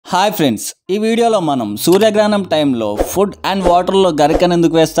Hi friends, ఈ వీడియోలో మనం సూర్యగ్రహణం టైంలో ఫుడ్ అండ్ వాటర్లో గరికను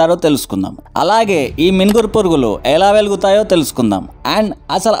ఎందుకు వేస్తారో తెలుసుకుందాం. అలాగే ఈ మినుగురు పురుగులు ఎలా వెలుగుతాయో తెలుసుకుందాం. అండ్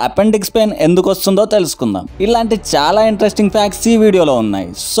అసలు అపెండిక్స్ పెయిన్ ఎందుకు వస్తుందో తెలుసుకుందాం. ఇలాంటి చాలా ఇంట్రెస్టింగ్ ఫ్యాక్ట్స్ ఈ వీడియోలో ఉన్నాయి.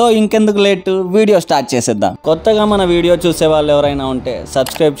 సో ఇంకెందుకు లేట్, వీడియో స్టార్ట్ చేసేద్దాం. కొత్తగా మన వీడియో చూసే వాళ్ళు ఎవరైనా ఉంటే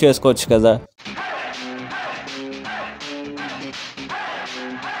సబ్స్క్రైబ్ చేసుకోవచ్చు కదా.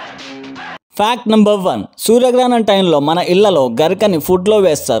 ఫ్యాక్ట్ నెంబర్ 1, సూర్యగ్రహణం టైంలో మన ఇళ్లలో గరికని ఫుడ్లో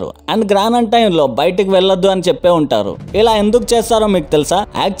వేస్తారు. అండ్ గ్రహణం టైంలో బయటికి వెళ్ళొద్దు అని చెప్పే ఉంటారు. ఇలా ఎందుకు చేస్తారో మీకు తెలుసా?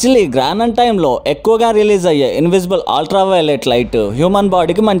 యాక్చువల్లీ గ్రహణం టైంలో ఎక్కువగా రిలీజ్ అయ్యే ఇన్విజిబుల్ అల్ట్రావైలెట్ లైట్ హ్యూమన్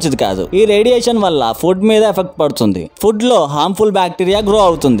బాడీకి మంచిది కాదు. ఈ రేడియేషన్ వల్ల ఫుడ్ మీద ఎఫెక్ట్ పడుతుంది. ఫుడ్ లో హార్మ్ఫుల్ బ్యాక్టీరియా గ్రో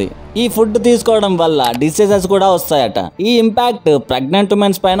అవుతుంది. ఈ ఫుడ్ తీసుకోవడం వల్ల డిసీజెస్ కూడా వస్తాయట. ఈ ఇంపాక్ట్ ప్రెగ్నెంట్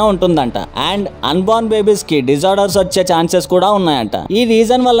ఉమెన్స్ పైన ఉంటుందంట. అండ్ అన్బార్న్ బేబీస్ కి డిజార్డర్స్ వచ్చే ఛాన్సెస్ కూడా ఉన్నాయంట. ఈ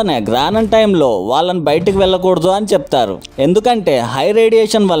రీజన్ వల్లనే గ్రహణం టైంలో వాళ్ళని బయటికి వెళ్ళకూడదు అని చెప్తారు. ఎందుకంటే హై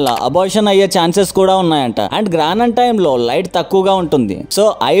రేడియేషన్ వల్ల అబార్షన్ అయ్యే ఛాన్సెస్ కూడా ఉన్నాయంట. అండ్ గ్రహణం టైంలో లైట్ తక్కువగా ఉంటుంది. సో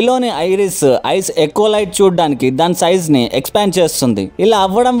ఐలోని ఐస్ ఎక్కువ లైట్ చూడడానికి దాని సైజ్ ని ఎక్స్పాండ్ చేస్తుంది. ఇలా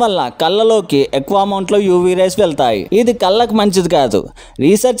అవ్వడం వల్ల కళ్ళలోకి ఎక్కువ అమౌంట్ లో యూవీ రేస్ వెళ్తాయి. ఇది కళ్ళకు మంచిది కాదు.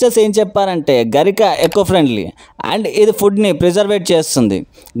 రీసెర్చర్స్ ఏం చెప్పారంటే గరిక ఎకో ఫ్రెండ్లీ అండ్ ఇది ఫుడ్ ని ప్రిజర్వేట్ చేస్తుంది.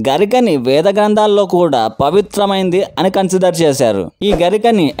 గరికని వేద గ్రంథాల్లో కూడా పవిత్రమైంది అని కన్సిడర్ చేశారు. ఈ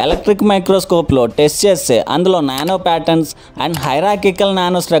గరికని ఎలక్ట్రిక్ మైక్రోస్కోప్ లో టెస్ట్ చేస్తే అందులో nano patterns and hierarchical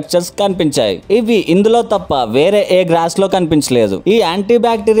nano structures కనిపించాయి. ఇవి ఇందులో తప్ప వేరే ఏ గ్రాస్ లో కనిపించలేదు. ఈ anti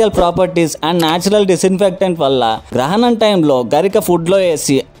bacterial properties and natural disinfectant వల్ల గ్రహణం టైంలో గరిక ఫుడ్ లో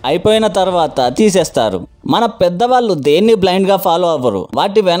వేసి అయిపోయిన తర్వాత తీసేస్తారు. మన పెద్దవాళ్ళు దేన్ని బ్లైండ్ గా ఫాలో అవ్వరు.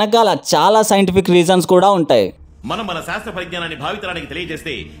 వాటి వెనకాల చాలా సైంటిఫిక్ రీజన్స్ కూడా ఉంటాయి. మనం మన శాస్త్ర పరిజ్ఞానాన్ని భావితరానికి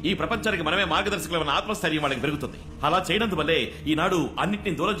తెలియజేస్తే ఈ ప్రపంచానికి మనమే మార్గదర్శకులమైన ఆత్మస్థైర్యం వాళ్ళకి పెరుగుతుంది. అలా చేయడం వల్లే ఈనాడు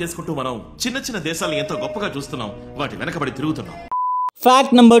అన్నింటినీ దూరం చేసుకుంటూ మనం చిన్న చిన్న దేశాలను ఎంతో గొప్పగా చూస్తున్నాం. వాటి వెనకబడి తిరుగుతున్నాం.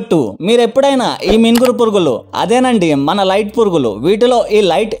 ఫ్యాక్ట్ నెంబర్ 2, మీరు ఎప్పుడైనా ఈ మినుగురు పురుగులు, అదేనండి మన లైట్ పురుగులు, వీటిలో ఈ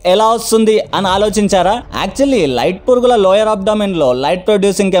లైట్ ఎలా వస్తుంది అని ఆలోచించారా? యాక్చువల్లీ లైట్ పురుగుల లోయర్ అబ్డామిన్ లో లైట్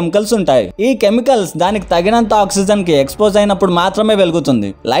ప్రొడ్యూసింగ్ కెమికల్స్ ఉంటాయి. ఈ కెమికల్స్ దానికి తగినంత ఆక్సిజన్ కి ఎక్స్పోజ్ అయినప్పుడు మాత్రమే వెలుగుతుంది.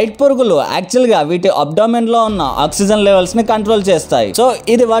 లైట్ పురుగులు యాక్చువల్ గా వీటి అబ్డామిన్ లో ఉన్న ఆక్సిజన్ లెవెల్స్ ని కంట్రోల్ చేస్తాయి. సో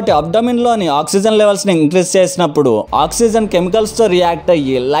ఇది వాటి అబ్డామిన్ లోని ఆక్సిజన్ లెవెల్స్ ని ఇంక్రీజ్ చేసినప్పుడు ఆక్సిజన్ కెమికల్స్ తో రియాక్ట్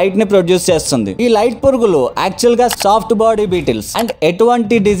అయ్యి లైట్ ని ప్రొడ్యూస్ చేస్తుంది. ఈ లైట్ పురుగులు యాక్చువల్ గా సాఫ్ట్ బాడీ బీటిల్స్ అండ్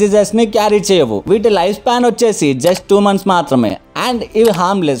ఎటువంటి డిసీజెస్ ని క్యారీ చేయవు. వీటి లైఫ్ స్పాన్ వచ్చేసి జస్ట్ 2 months మాత్రమే. అండ్ ఇవి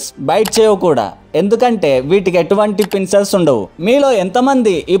హార్మ్లెస్, బైట్ చేయవు కూడా. ఎందుకంటే వీటికి ఎటువంటి పిన్సర్స్ ఉండవు. మీలో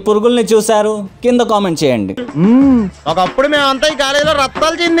ఎంతమంది ఈ పురుగుల్ని చూశారు? కింద కామెంట్ చేయండి. ఒకప్పుడు మేమంతా ఈ కాలేజీలో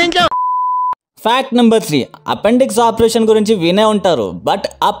రక్తాలు చిందించాం. ఫ్యాక్ట్ నెంబర్ 3, అపెండిక్స్ ఆపరేషన్ గురించి వినే ఉంటారు. బట్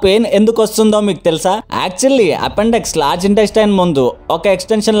ఆ పెయిన్ ఎందుకు వస్తుందో మీకు తెలుసా? యాక్చువల్లీ అపెండిక్స్ లార్జ్ ఇంటెస్టైన్ ముందు ఒక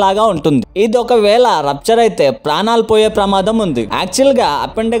ఎక్స్టెన్షన్ లాగా ఉంటుంది. ఇది ఒకవేళ రప్చర్ అయితే ప్రాణాలు పోయే ప్రమాదం ఉంది. యాక్చువల్ గా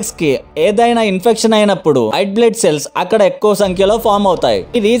అపెండిక్స్ కి ఏదైనా ఇన్ఫెక్షన్ అయినప్పుడు వైట్ బ్లడ్ సెల్స్ అక్కడ ఎక్కువ సంఖ్యలో ఫామ్ అవుతాయి.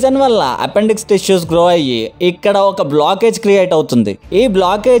 ఈ రీజన్ వల్ల అపెండిక్స్ టిష్యూస్ గ్రో అయ్యి ఇక్కడ ఒక బ్లాకేజ్ క్రియేట్ అవుతుంది. ఈ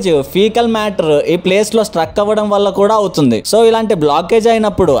బ్లాకేజ్ ఫీకల్ మ్యాటర్ ఈ ప్లేస్ లో స్ట్రక్ అవ్వడం వల్ల కూడా అవుతుంది. సో ఇలాంటి బ్లాకేజ్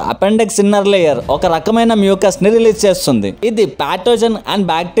అయినప్పుడు అపెండిక్స్ ఇన్నర్ లేయర్ ఒక రకమైన మ్యూకస్ ని రిలీజ్ చేస్తుంది. ఇది పాథోజన్ అండ్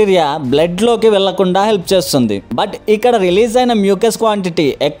బ్యాక్టీరియా బ్లడ్ లోకి వెళ్లకుండా హెల్ప్ చేస్తుంది. బట్ ఇక్కడ రిలీజ్ అయిన మ్యూకస్ క్వాంటిటీ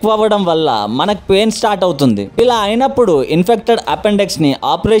ఎక్కువ అవ్వడం వల్ల మనకు పెయిన్ స్టార్ట్ అవుతుంది. ఇలా అయినప్పుడు ఇన్ఫెక్టెడ్ అపెండిక్స్ ని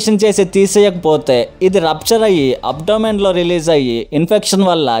ఆపరేషన్ చేసి తీసేయకపోతే ఇది రప్చర్ అయ్యి అబ్డోమెన్ లో రిలీజ్ అయ్యి ఇన్ఫెక్షన్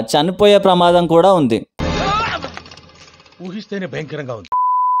వల్ల చనిపోయే ప్రమాదం కూడా ఉంది. ఊహిస్తేనే భయంకరంగా ఉంది.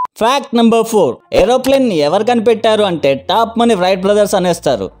 ఫ్యాక్ట్ నెంబర్ 4, ఏరోప్లేన్ ని ఎవరు కనిపెట్టారు అంటే టాప్ మనీ రైట్ బ్రదర్స్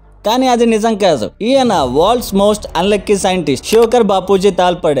అనేస్తారు. కానీ అది నిజం కాదు. ఈయన world's most unlucky scientist శివకర్ Bapuji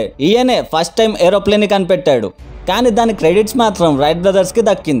తాల్పడే. ఈయనే ఫస్ట్ టైం ఏరోప్లేన్ ని కనిపెట్టాడు. కానీ దాని క్రెడిట్స్ మాత్రం రైట్ బ్రదర్స్ కి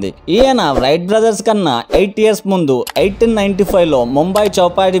దక్కింది. ఈయన రైట్ బ్రదర్స్ కన్నా 8 years ముందు 1895 లో ముంబై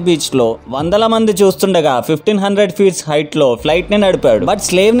చౌపాటి బీచ్ లో వందల మంది చూస్తుండగా 1500 feet హైట్ లో ఫ్లైట్ ని నడిపాడు. బట్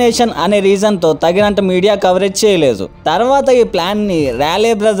స్లేవ్ నేషన్ అనే రీజన్ తో తగినంత మీడియా కవరేజ్ చేయలేదు. తర్వాత ఈ ప్లాన్ ని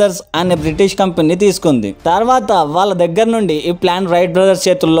ర్యాలే బ్రదర్స్ అనే బ్రిటిష్ కంపెనీ తీసుకుంది. తర్వాత వాళ్ళ దగ్గర నుండి ఈ ప్లాన్ రైట్ బ్రదర్స్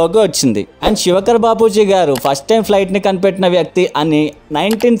చేతుల్లోకి వచ్చింది. అండ్ శివకర్ బాపూజీ గారు ఫస్ట్ టైం ఫ్లైట్ ని కనిపెట్టిన వ్యక్తి అని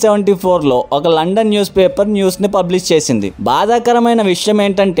 1974 లో ఒక లండన్ న్యూస్ పేపర్ న్యూస్ ని పబ్లిష్ చేసింది. బాధాకరమైన విషయం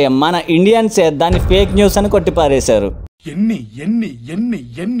ఏంటంటే మన ఇండియన్సే దాన్ని ఫేక్ న్యూస్ అని కొట్టిపారేశారు. ఎన్ని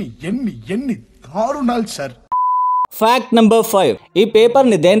దారుణాలు సార్. ఫ్యాక్ట్ నెంబర్ 5, ఈ పేపర్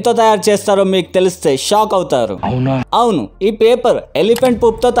ని దేంతో తయారు చేస్తారో మీకు తెలిస్తే షాక్ అవుతారు. అవును, ఈ పేపర్ ఎలిఫెంట్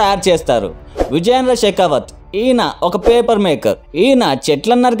పూప్ తో తయారు చేస్తారు. విజయేంద్ర షెకావత్ ఈయన ఒక పేపర్ మేకర్. ఈయన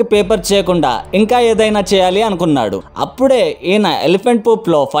చెట్లన్నరికి పేపర్ చేయకుండా ఇంకా ఏదైనా చేయాలి అనుకున్నాడు. అప్పుడే ఈయన ఎలిఫెంట్ పూప్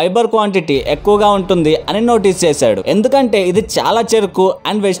లో ఫైబర్ క్వాంటిటీ ఎక్కువగా ఉంటుంది అని నోటీస్ చేశాడు. ఎందుకంటే ఇది చాలా చెరుకు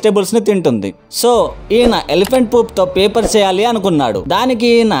అండ్ వెజిటేబుల్స్ ని తింటుంది. సో ఈయన ఎలిఫెంట్ పూప్ తో పేపర్ చేయాలి అనుకున్నాడు. దానికి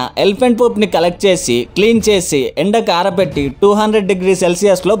ఈయన ఎలిఫెంట్ పూప్ ని కలెక్ట్ చేసి క్లీన్ చేసి ఎండకు ఆరబెట్టి 200 డిగ్రీ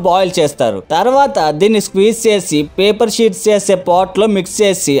సెల్సియస్ లో బాయిల్ చేస్తారు. తర్వాత దీన్ని స్క్వీజ్ చేసి పేపర్ షీట్స్ చేసే పాట్ లో మిక్స్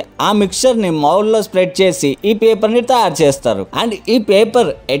చేసి ఆ మిక్చర్ ని మౌల్ లో స్ప్రెడ్ చేసి ఈ పేపర్ ని తయారు చేస్తారు. అండ్ ఈ పేపర్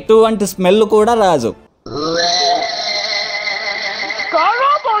ఎటువంటి స్మెల్ కూడా రాదు.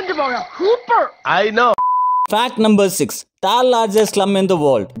 Fact number 6. Third largest slum in the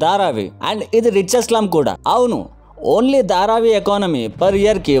world, Dharavi. And ఇది రిచెస్ట్ స్లమ్ కూడా. అవును, only Dharavi economy per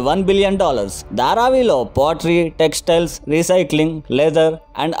year కి $1 billion. ధారావిలో pottery, textiles, recycling, leather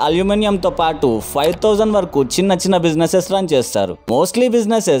and aluminium తో పాటు 5000 వరకు చిన్న చిన్న బిజినెసెస్ రన్ చేస్తారు. మోస్ట్లీ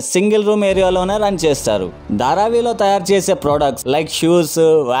బిజినెసెస్ సింగిల్ రూమ్ ఏరియాలోనే రన్ చేస్తారు. ధారావిలో తయారు చేసే products like shoes,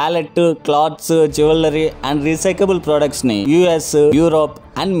 wallet, clothes, jewellery and రీసైకబుల్ products ని US, Europe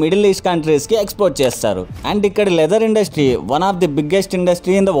and middle east countries కి ఎక్స్పోర్ట్ చేస్తారు. అండ్ ఇక్కడ leather industry one of the biggest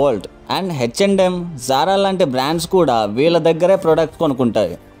industry in the world. And H&M, Zara లాంటి brands కూడా వీళ్ళ దగ్గరే ప్రొడక్ట్స్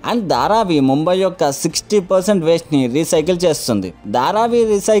కొనుక్కుంటాయి. అండ్ ధారావి ముంబై యొక్క 60% waste ని రీసైకిల్ చేస్తుంది. ధారావి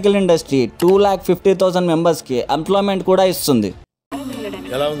రీసైకిల్ ఇండస్ట్రీ 2,50,000 మెంబర్స్ కి ఎంప్లాయ్మెంట్ కూడా ఇస్తుంది.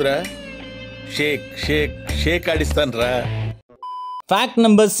 ఎలా ఉందిరా? షేక్ షేక్ షేక్ ఆడిస్తాను రా. Fact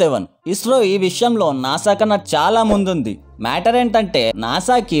number 7. ఇస్రో ఈ విషయంలో నాసా కన్నా చాలా ముందుంది. మ్యాటర్ ఏంటంటే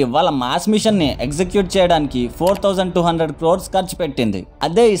నాసాకి వాళ్ళ మాస్ మిషన్ ని ఎగ్జిక్యూట్ చేయడానికి 4,200 crores ఖర్చు పెట్టింది.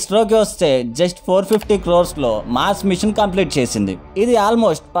 అదే ఇస్రోకి వస్తే జస్ట్ 450 crores లో మాస్ మిషన్ కంప్లీట్ చేసింది. ఇది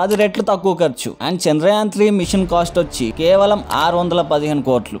ఆల్మోస్ట్ 10 రెట్లు తక్కువ ఖర్చు. అండ్ చంద్రయాన్ 3 మిషన్ కాస్ట్ వచ్చి కేవలం 615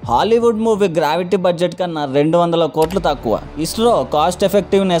 కోట్లు. హాలీవుడ్ మూవీ గ్రావిటీ బడ్జెట్ కన్నా 200 కోట్లు తక్కువ. ఇస్రో కాస్ట్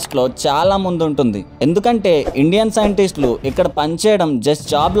ఎఫెక్టివ్నెస్ లో చాలా ముందుంటుంది. ఎందుకంటే ఇండియన్ సైంటిస్టులు ఇక్కడ పనిచేయడం జస్ట్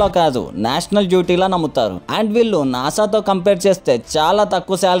జాబ్ లో కాదు, నేషనల్ డ్యూటీలా నమ్ముతారు. అండ్ వీళ్ళు నాసాతో కంపేర్ చేస్తే చాలా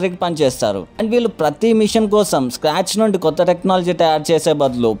తక్కువ శాలరీకి పనిచేస్తారు. అండ్ వీళ్ళు ప్రతి మిషన్ కోసం స్క్రాచ్ నుండి కొత్త టెక్నాలజీ తయారు చేసే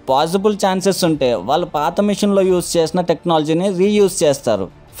బదులు పాసిబుల్ ఛాన్సెస్ ఉంటే వాళ్ళు పాత మిషన్ లో యూజ్ చేసిన టెక్నాలజీని రీయూజ్ చేస్తారు.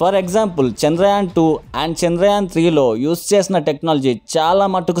 For example Chandrayaan 2 and Chandrayaan 3లో use చేసిన టెక్నాలజీ చాలా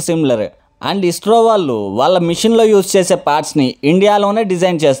మట్టుకు సిమిలరే. అండ్ ఇస్రో వాళ్ళు వాళ్ళ మిషన్ లో యూజ్ చేసే పార్ట్స్ ని ఇండియాలోనే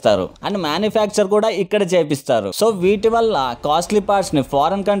డిజైన్ చేస్తారు అండ్ మ్యానుఫ్యాక్చర్ కూడా ఇక్కడ చేపిస్తారు. సో వీటి వల్ల కాస్ట్లీ పార్ట్స్ ని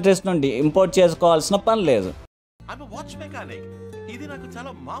ఫారెన్ కంట్రీస్ నుండి ఇంపోర్ట్ చేసుకోవాల్సిన పని లేదు. ఇది నాకు చాలా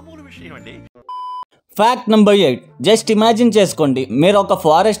మామూలు విషయం అండి. Fact number 8. జస్ట్ ఇమాజిన్ చేసుకోండి, మీరు ఒక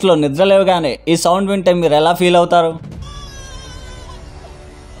ఫారెస్ట్ లో నిద్రలేవగానే ఈ సౌండ్ వింటే మీరు ఎలా ఫీల్ అవుతారు?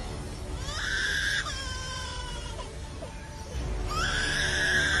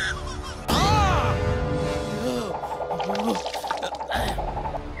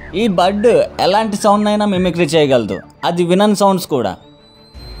 ఈ బర్డ్ ఎలాంటి సౌండ్ అయినా మిమిక్రీ చేయగలదు. అది వినన్ సౌండ్స్ కూడా,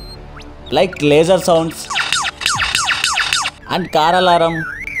 like laser sounds and car alarm,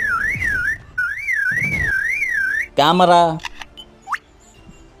 camera,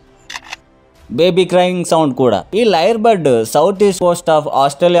 baby crying sound కూడా. ఈ lyre bird south east Coast of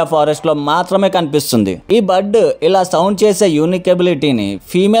Australia forest లో మాత్రమే కనిపిస్తుంది. ఈ బర్డ్ ఇలా సౌండ్ చేసే యూనిక్ ఎబిలిటీని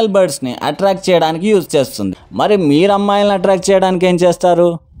ఫీమేల్ బర్డ్స్ ని అట్రాక్ట్ చేయడానికి యూజ్ చేస్తుంది. మరి మీరు అమ్మాయిలను అట్రాక్ట్ చేయడానికి ఏం చేస్తారు?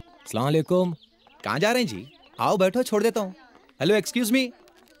 अस्सलाम वालेकुम, कहाँ जा रहे हैं जी? आओ बैठो, छोड़ देता हूँ. हेलो एक्सक्यूज मी,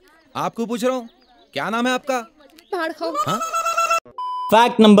 आपको पूछ रहा हूँ, क्या नाम है आपका?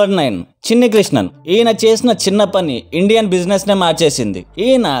 Fact number 9. చిన్ని కృష్ణన్. ఈయన చేసిన చిన్న పని ఇండియన్ బిజినెస్ నే మార్చేసింది.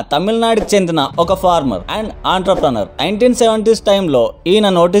 ఈయన తమిళనాడుకి చెందిన ఒక ఫార్మర్ అండ్ ఆంటర్ప్రనర్. 1970s టైంలో ఈయన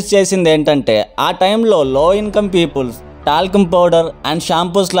నోటీస్ చేసింది ఏంటంటే ఆ టైంలో లో income peoples talcum powder and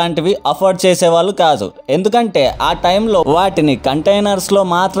shampoos లాంటివి అఫోర్డ్ చేసేవాళ్ళు కాదు. ఎందుకంటే ఆ టైంలో వాటిని కంటైనర్స్ లో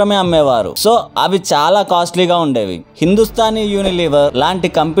మాత్రమే అమ్మేవారు. సో అవి చాలా కాస్ట్లీగా ఉండేవి. హిందుస్థానీ యూనిలివర్ లాంటి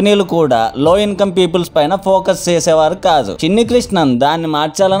కంపెనీలు కూడా లో ఇన్కమ్ పీపుల్స్ పైన ఫోకస్ చేసేవారు కాదు. చిన్ని కృష్ణన్ దాన్ని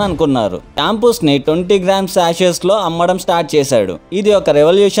మార్చాలని అనుకున్నారు. షాంపూస్ ని 20 grams సాషెస్ లో అమ్మడం స్టార్ట్ చేశాడు. ఇది ఒక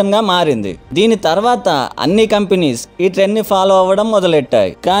రెవల్యూషన్ గా మారింది. దీని తర్వాత అన్ని కంపెనీస్ ఈ ట్రెండ్ ని ఫాలో అవ్వడం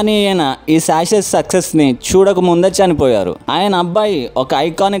మొదలెట్టాయి. కానీ ఈయన ఈ సాషెస్ సక్సెస్ ని చూడక ముందే చనిపోయారు. ఆయన అబ్బాయి ఒక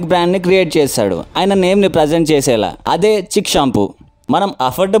ఐకానిక్ బ్రాండ్ ని క్రియేట్ చేశాడు ఆయన నేమ్ ని ప్రజెంట్ చేసేలా. అదే చిక్ షాంపూ. మనం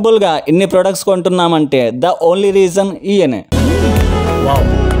అఫోర్డబుల్ గా ఇన్ని ప్రొడక్ట్స్ కొంటున్నామంటే ద ఓన్లీ రీజన్ ఈయనే.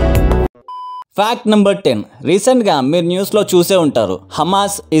 Fact number 10. రీసెంట్ గా మీరు న్యూస్ లో చూసే ఉంటారు,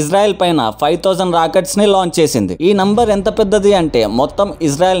 హమాస్ ఇజ్రాయెల్ పైన 5000 రాకెట్స్ ని లాంచ్ చేసింది. ఈ నంబర్ ఎంత పెద్దది అంటే మొత్తం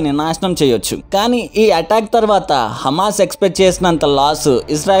ఇజ్రాయెల్ ని నాశనం చేయొచ్చు. కానీ ఈ అటాక్ తర్వాత హమాస్ ఎక్స్పెక్ట్ చేసినంత లాస్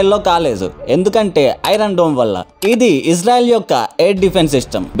ఇజ్రాయెల్ లో కాలేదు. ఎందుకంటే ఐరన్ డోమ్ వల్ల. ఇది ఇజ్రాయెల్ యొక్క ఎయిర్ డిఫెన్స్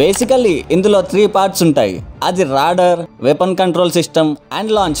సిస్టమ్. బేసికల్లీ ఇందులో 3 పార్ట్స్ ఉంటాయి. అది radar, weapon control system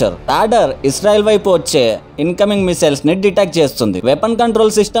and launcher. Radar Israel వైపు వచ్చే ఇన్కమింగ్ మిసైల్స్ ని డిటెక్ట్ చేస్తుంది. వెపన్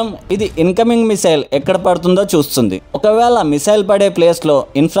కంట్రోల్ సిస్టమ్ ఇది ఇన్కమింగ్ మిసైల్ ఎక్కడ పడుతుందో చూస్తుంది. ఒకవేళ మిసైల్ పడే ప్లేస్ లో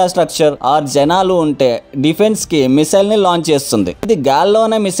ఇన్ఫ్రాస్ట్రక్చర్ ఆర్ జనాలు ఉంటే డిఫెన్స్ కి మిసైల్ ని లాంచ్ చేస్తుంది. ఇది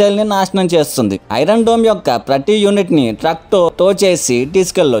గాల్లోనే మిసైల్ ని నాశనం చేస్తుంది. ఐరన్ డోమ్ యొక్క ప్రతి యూనిట్ ని ట్రక్ తో చేసి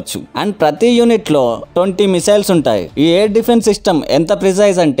తీసుకెళ్లొచ్చు. అండ్ ప్రతి యూనిట్ లో 20 మిసైల్స్ ఉంటాయి. ఈ ఎయిర్ డిఫెన్స్ సిస్టమ్ ఎంత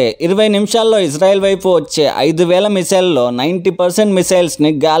ప్రిసైజ్ అంటే 20 నిమిషాల్లో ఇజ్రాయెల్ వైపు వచ్చే 5000 మిసైల్లో 90% మిసైల్స్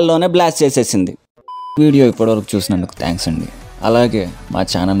ని గాల్లోనే బ్లాస్ట్ చేసేసింది. వీడియో ఇప్పటివరకు చూసినందుకు థ్యాంక్స్ అండి. అలాగే మా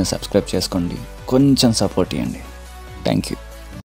ఛానల్ని సబ్స్క్రైబ్ చేసుకోండి, కొంచెం సపోర్ట్ ఇవ్వండి. Thank you.